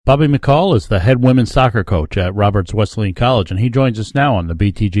Bobby McCall is the head women's soccer coach at Roberts Wesleyan College, and he joins us now on the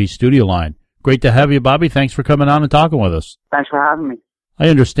BTG studio line. Great to have you, Bobby. Thanks for coming on and talking with us. Thanks for having me. I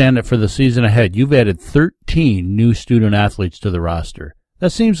understand that for the season ahead, you've added 13 new student athletes to the roster.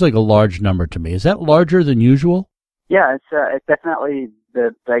 That seems like a large number to me. Is that larger than usual? Yeah, it's definitely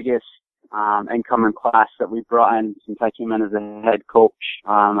the biggest incoming class that we've brought in since I came in as a head coach.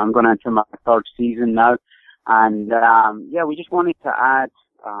 I'm going into my third season now. And, we just wanted to add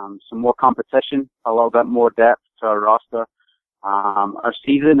some more competition, a little bit more depth to our roster. Our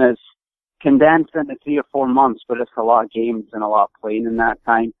season is condensed into 3 or 4 months, but it's a lot of games and a lot of playing in that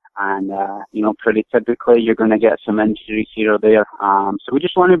time. And, pretty typically you're going to get some injuries here or there. So we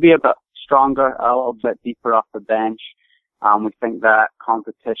just want to be a bit stronger, a little bit deeper off the bench. We think that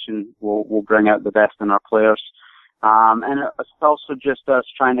competition will bring out the best in our players. And it's also just us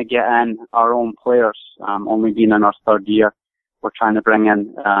trying to get in our own players, only being in our third year. We're trying to bring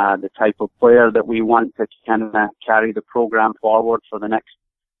in the type of player that we want to kind of carry the program forward for the next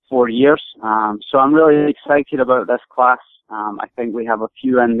 4 years. So I'm really excited about this class. I think we have a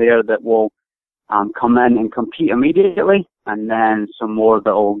few in there that will come in and compete immediately, and then some more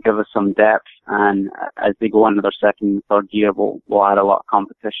that will give us some depth. And as they go into their second and third year, we'll add a lot of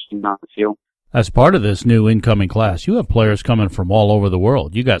competition on the field. As part of this new incoming class, you have players coming from all over the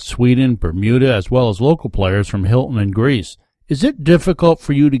world. You got Sweden, Bermuda, as well as local players from Hilton and Greece. Is it difficult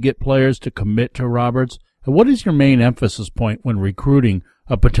for you to get players to commit to Roberts? And what is your main emphasis point when recruiting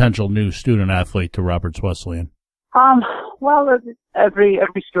a potential new student athlete to Roberts Wesleyan? Well, every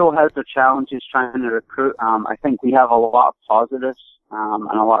school has their challenges trying to recruit. I think we have a lot of positives,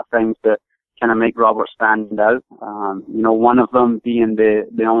 and a lot of things that kind of make Roberts stand out. One of them being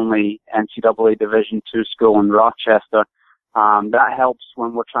the only NCAA Division II school in Rochester. That helps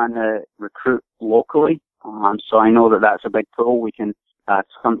when we're trying to recruit locally. So I know that that's a big pull. We can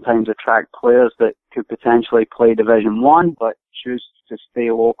sometimes attract players that could potentially play Division I, but choose to stay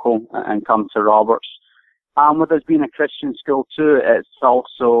local and come to Roberts. With us being a Christian school too,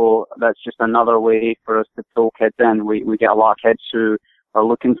 that's just another way for us to pull kids in. We get a lot of kids who are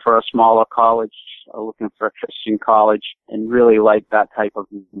looking for a smaller college, are looking for a Christian college, and really like that type of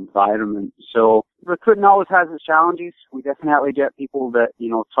environment. So recruiting always has its challenges. We definitely get people that,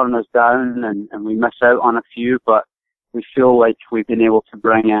 turn us down, and we miss out on a few, but we feel like we've been able to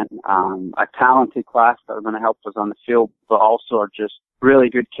bring in a talented class that are going to help us on the field, but also are just really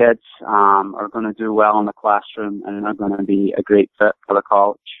good kids, are going to do well in the classroom, and are going to be a great fit for the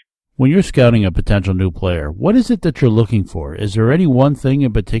college. When you're scouting a potential new player, what is it that you're looking for? Is there any one thing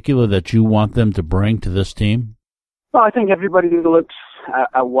in particular that you want them to bring to this team? Well, I think everybody looks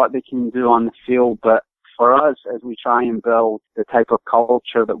at what they can do on the field, but for us, as we try and build the type of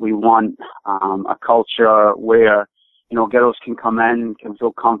culture that we want, a culture where, girls can come in, can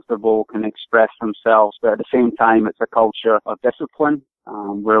feel comfortable, can express themselves, but at the same time, it's a culture of discipline,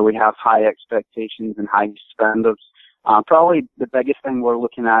 where we have high expectations and high standards. Probably the biggest thing we're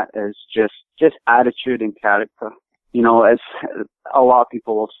looking at is just attitude and character. As a lot of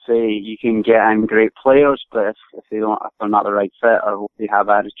people will say, you can get in great players, but if they're not the right fit or if they have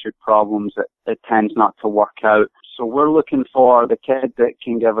attitude problems, it tends not to work out. So we're looking for the kid that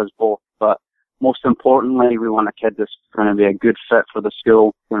can give us both, but most importantly, we want a kid that's going to be a good fit for the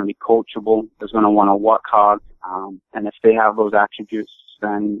school, going to be coachable, that's going to want to work hard, and if they have those attributes,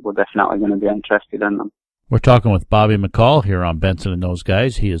 then we're definitely going to be interested in them. We're talking with Bobby McCall here on Benson and Those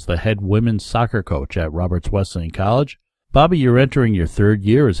Guys. He is the head women's soccer coach at Roberts Wesleyan College. Bobby, you're entering your third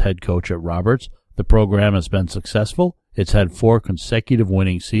year as head coach at Roberts. The program has been successful. It's had 4 consecutive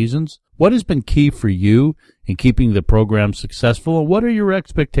winning seasons. What has been key for you in keeping the program successful, and what are your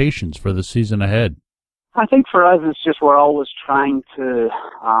expectations for the season ahead? I think for us, it's just we're always trying to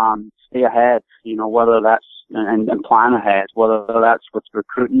stay ahead, whether that's and plan ahead, whether that's with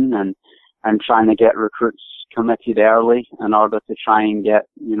recruiting and trying to get recruits committed early in order to try and get,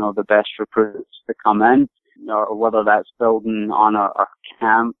 the best recruits to come in, or whether that's building on our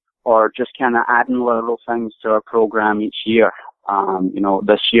camp or just kind of adding little things to our program each year.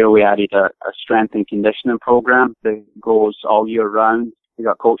 This year we added a strength and conditioning program that goes all year round. We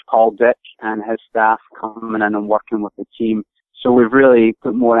got Coach Paul Dick and his staff coming in and working with the team. So we've really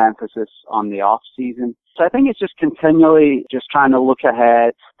put more emphasis on the off season. So I think it's just continually just trying to look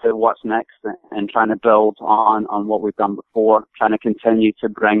ahead to what's next and trying to build on what we've done before, trying to continue to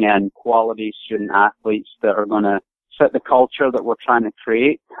bring in quality student athletes that are going to fit the culture that we're trying to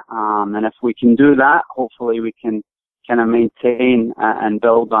create. And if we can do that, hopefully we can kind of maintain and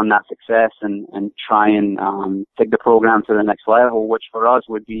build on that success and try and take the program to the next level, which for us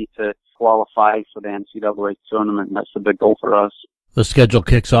would be to qualify for the NCAA tournament. That's the big goal for us. The schedule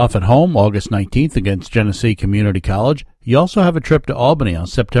kicks off at home August 19th against Genesee Community College. You also have a trip to Albany on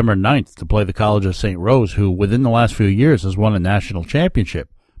September 9th to play the College of St. Rose, who within the last few years has won a national championship.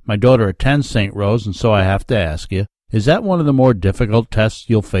 My daughter attends St. Rose, and so I have to ask you, is that one of the more difficult tests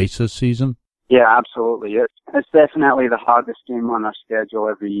you'll face this season? Yeah, absolutely. It's definitely the hardest game on our schedule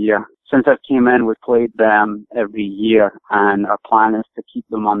every year. Since I've came in, we've played them every year, and our plan is to keep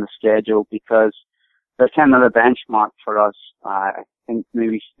them on the schedule because they're kind of the benchmark for us. I think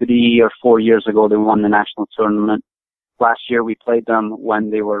maybe 3 or 4 years ago they won the national tournament. Last year we played them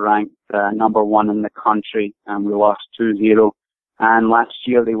when they were ranked number 1 in the country, and we lost 2-0. And last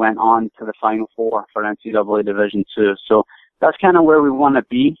year they went on to the Final Four for NCAA Division II. So that's kind of where we want to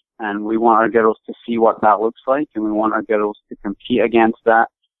be, and we want our girls to see what that looks like, and we want our girls to compete against that.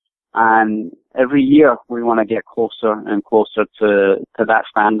 And every year we want to get closer and closer to that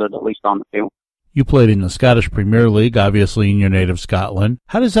standard, at least on the field. You played in the Scottish Premier League, obviously in your native Scotland.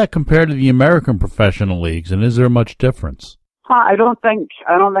 How does that compare to the American professional leagues, and is there much difference? I don't think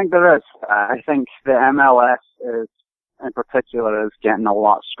there is. I think the MLS is, in particular, is getting a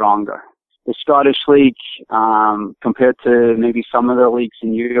lot stronger. The Scottish League, compared to maybe some of the leagues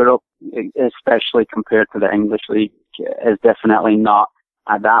in Europe, especially compared to the English League, is definitely not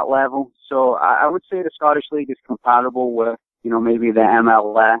at that level. So I would say the Scottish League is comparable with, maybe the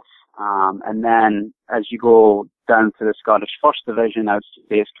MLS. And then as you go down to the Scottish First Division, I would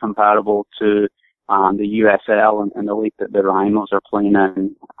say it's comparable to the USL and the league that the Rhinos are playing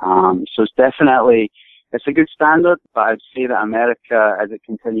in. So it's a good standard, but I'd say that America, as it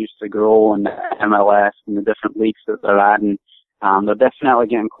continues to grow, and the MLS and the different leagues that they're adding, they're definitely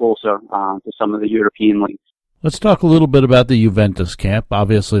getting closer to some of the European leagues. Let's talk a little bit about the Juventus camp.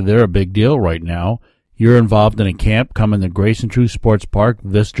 Obviously, they're a big deal right now. You're involved in a camp coming to Grayson True Sports Park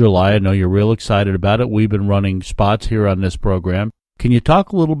this July. I know you're real excited about it. We've been running spots here on this program. Can you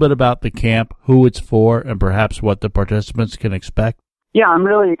talk a little bit about the camp, who it's for, and perhaps what the participants can expect? Yeah, I'm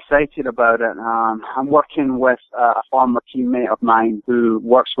really excited about it. I'm working with a former teammate of mine who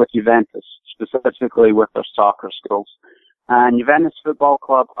works with Juventus, specifically with their soccer schools. And Juventus Football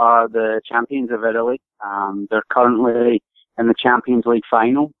Club are the champions of Italy. They're currently in the Champions League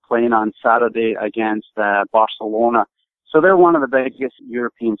final, playing on Saturday against Barcelona. So they're one of the biggest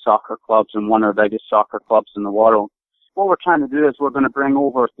European soccer clubs and one of the biggest soccer clubs in the world. What we're trying to do is we're going to bring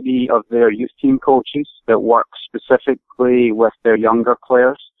over 3 of their youth team coaches that work specifically with their younger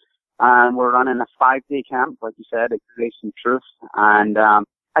players. And we're running a 5-day camp, like you said, at Grayson Truth. And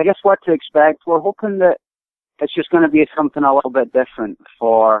I guess what to expect, we're hoping that it's just going to be something a little bit different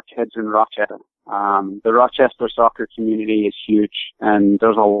for kids in Rochester. The Rochester soccer community is huge, and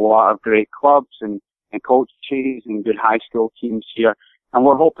there's a lot of great clubs and coaches and good high school teams here. And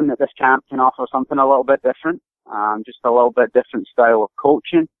we're hoping that this camp can offer something a little bit different, just a little bit different style of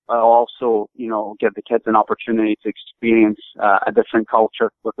coaching, but also, give the kids an opportunity to experience a different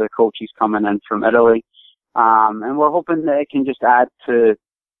culture with the coaches coming in from Italy. And we're hoping that it can just add to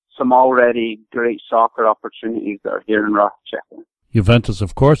some already great soccer opportunities that are here in Rochester. Juventus,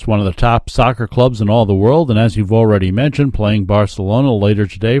 of course, one of the top soccer clubs in all the world, and as you've already mentioned, playing Barcelona later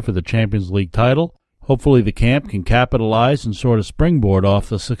today for the Champions League title. Hopefully the camp can capitalize and sort of springboard off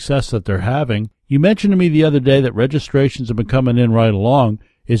the success that they're having. You mentioned to me the other day that registrations have been coming in right along.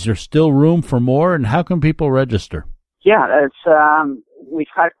 Is there still room for more, and how can people register? Yeah, we've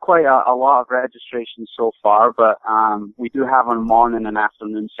had quite a lot of registrations so far, but we do have a morning and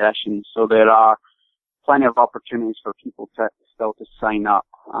afternoon sessions, so there are plenty of opportunities for people to sign up.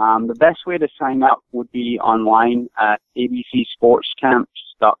 The best way to sign up would be online at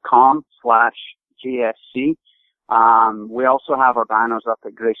abcsportscamps.com/JSC. We also have our banners up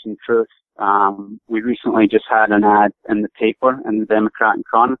at Grayson Truth. We recently just had an ad in the paper, in the Democrat and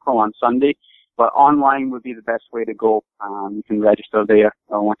Chronicle on Sunday, but online would be the best way to go. You can register there. It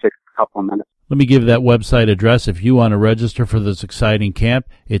won't take a couple of minutes. Let me give that website address if you want to register for this exciting camp.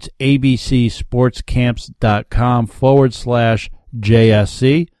 It's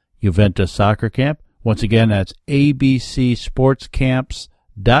abcsportscamps.com/JSC, Juventus Soccer Camp. Once again, that's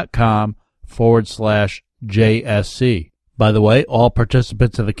abcsportscamps.com/JSC. By the way, all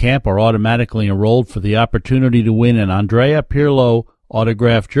participants of the camp are automatically enrolled for the opportunity to win an Andrea Pirlo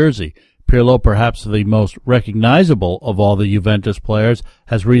autographed jersey. Pirlo, perhaps the most recognizable of all the Juventus players,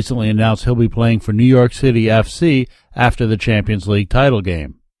 has recently announced he'll be playing for New York City FC after the Champions League title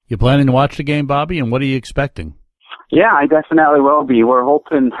game. You planning to watch the game, Bobby, and what are you expecting? Yeah, I definitely will be. We're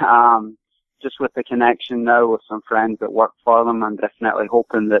hoping, just with the connection now with some friends that work for them, I'm definitely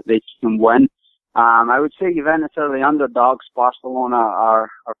hoping that they can win. I would say Juventus are the underdogs. Barcelona are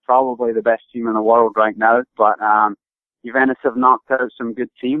probably the best team in the world right now, but Juventus have knocked out some good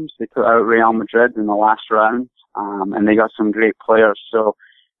teams. They put out Real Madrid in the last round, and they got some great players. So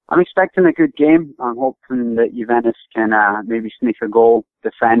I'm expecting a good game. I'm hoping that Juventus can maybe sneak a goal,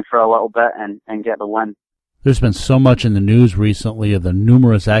 defend for a little bit, and get the win. There's been so much in the news recently of the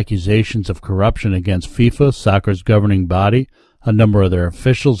numerous accusations of corruption against FIFA, soccer's governing body. A number of their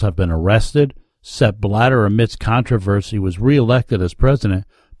officials have been arrested. Sepp Blatter, amidst controversy, was reelected as president,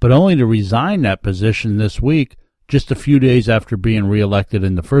 but only to resign that position this week, just a few days after being reelected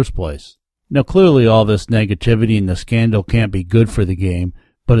in the first place. Now, clearly all this negativity and the scandal can't be good for the game,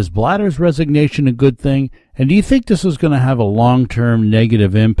 but is Blatter's resignation a good thing? And do you think this is going to have a long-term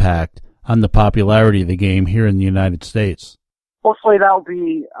negative impact on the popularity of the game here in the United States? Hopefully that'll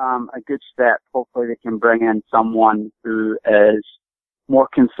be a good step. Hopefully they can bring in someone who is more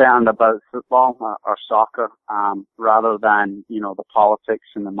concerned about football or soccer rather than, the politics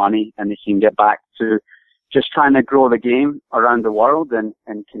and the money, and they can get back to just trying to grow the game around the world and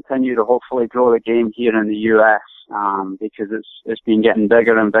continue to hopefully grow the game here in the U.S. Because it's been getting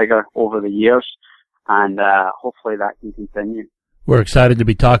bigger and bigger over the years, and hopefully that can continue. We're excited to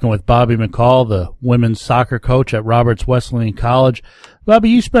be talking with Bobby McCall, the women's soccer coach at Roberts Wesleyan College. Bobby,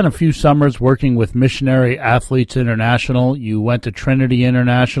 you spent a few summers working with Missionary Athletes International. You went to Trinity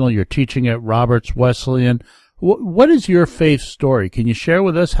International. You're teaching at Roberts Wesleyan. What is your faith story? Can you share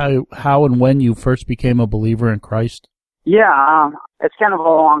with us how and when you first became a believer in Christ? Yeah, it's kind of a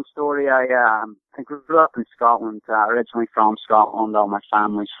long story. I grew up in Scotland, originally from Scotland. All my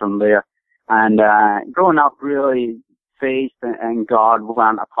family's from there. And growing up, really, faith and God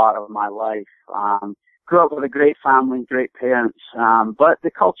weren't a part of my life. Grew up with a great family, great parents, but the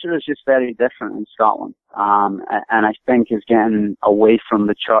culture is just very different in Scotland, and I think is getting away from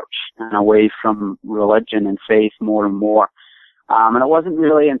the church and away from religion and faith more and more. And it wasn't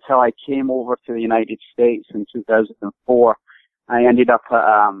really until I came over to the United States in 2004, I ended up at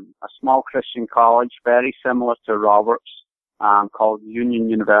a small Christian college, very similar to Roberts, called Union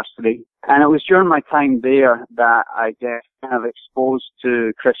University. And it was during my time there that I get kind of exposed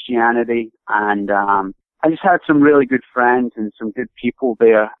to Christianity, and I just had some really good friends and some good people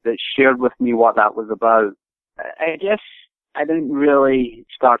there that shared with me what that was about. I guess I didn't really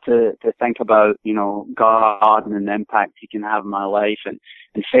start to think about, God and the impact he can have in my life and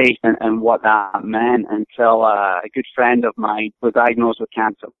faith and what that meant until a good friend of mine was diagnosed with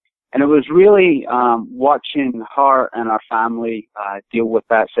cancer. And it was really watching her and our family deal with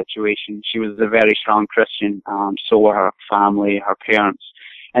that situation. She was a very strong Christian, so were her family, her parents.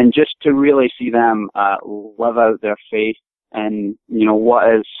 And just to really see them live out their faith and,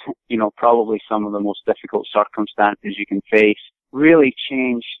 what is, probably some of the most difficult circumstances you can face, really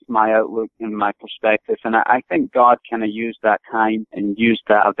changed my outlook and my perspective. And I think God kind of used that time and used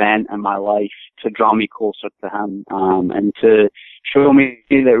that event in my life to draw me closer to him, and to show me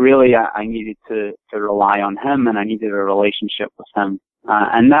that really I needed to rely on him, and I needed a relationship with him.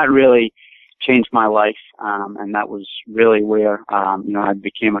 And that really changed my life. And that was really where, I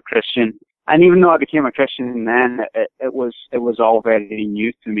became a Christian. And even though I became a Christian then, it was all very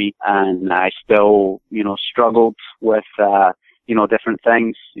new to me. And I still, struggled with, different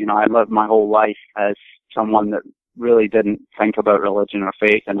things. I lived my whole life as someone that really didn't think about religion or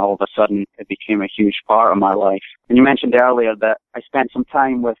faith, and all of a sudden it became a huge part of my life. And you mentioned earlier that I spent some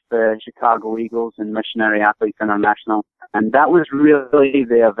time with the Chicago Eagles and Missionary Athletes International, and that was really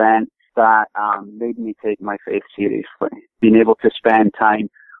the event that made me take my faith seriously. Being able to spend time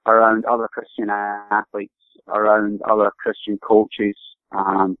around other Christian athletes, around other Christian coaches,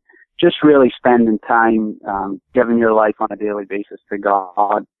 just really spending time giving your life on a daily basis to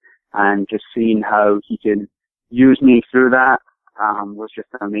God, and just seeing how he can use me through that was just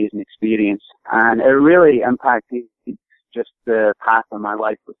an amazing experience. And it really impacted just the path that my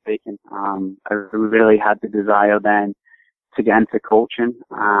life was taking. I really had the desire then to get into coaching,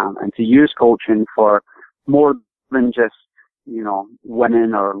 and to use coaching for more than just,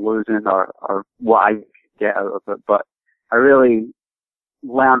 winning or losing or what I could get out of it. But I really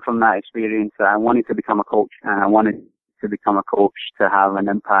learned from that experience that I wanted to become a coach, and I wanted to become a coach to have an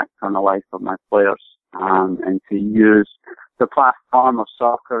impact on the life of my players, and to use the platform of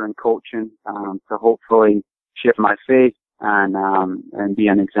soccer and coaching to hopefully share my faith and be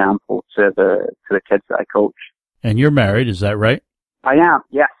an example to the kids that I coach. And you're married, is that right? I am,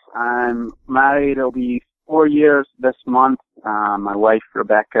 yes. I'm married. It'll be 4 years this month. My wife,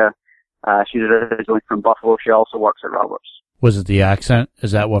 Rebecca, she's originally from Buffalo. She also works at Roberts. Was it the accent?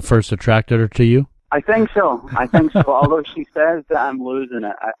 Is that what first attracted her to you? I think so. Although she says that I'm losing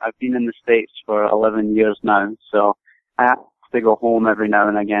it. I've been in the States for 11 years now, so I have to go home every now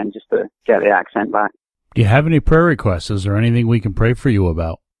and again just to get the accent back. Do you have any prayer requests? Is there anything we can pray for you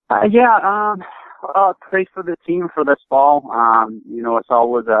about? Pray for the team for this fall. It's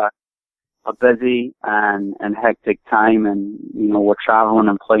always a busy and hectic time, and we're traveling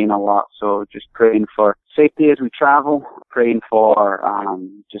and playing a lot, so just praying for safety as we travel, praying for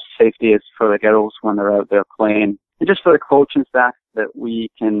just safety as for the girls when they're out there playing, and just for the coaching staff that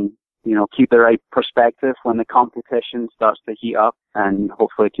we can keep the right perspective when the competition starts to heat up, and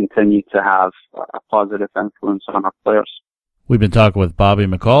hopefully continue to have a positive influence on our players. We've been talking with Bobby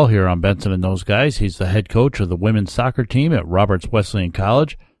McCall here on Benson and Those Guys. He's the head coach of the women's soccer team at Roberts Wesleyan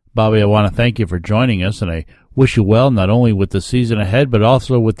College. Bobby, I want to thank you for joining us, and I wish you well not only with the season ahead, but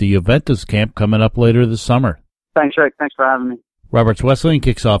also with the Juventus camp coming up later this summer. Thanks, Rick. Thanks for having me. Roberts Wesleyan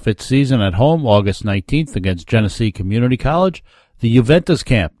kicks off its season at home August 19th against Genesee Community College. The Juventus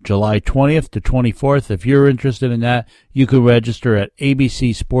camp, July 20th to 24th. If you're interested in that, you can register at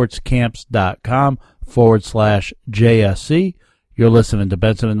abcsportscamps.com/JSC. You're listening to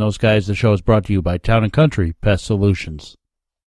Benson and Those Guys. The show is brought to you by Town & Country Pest Solutions.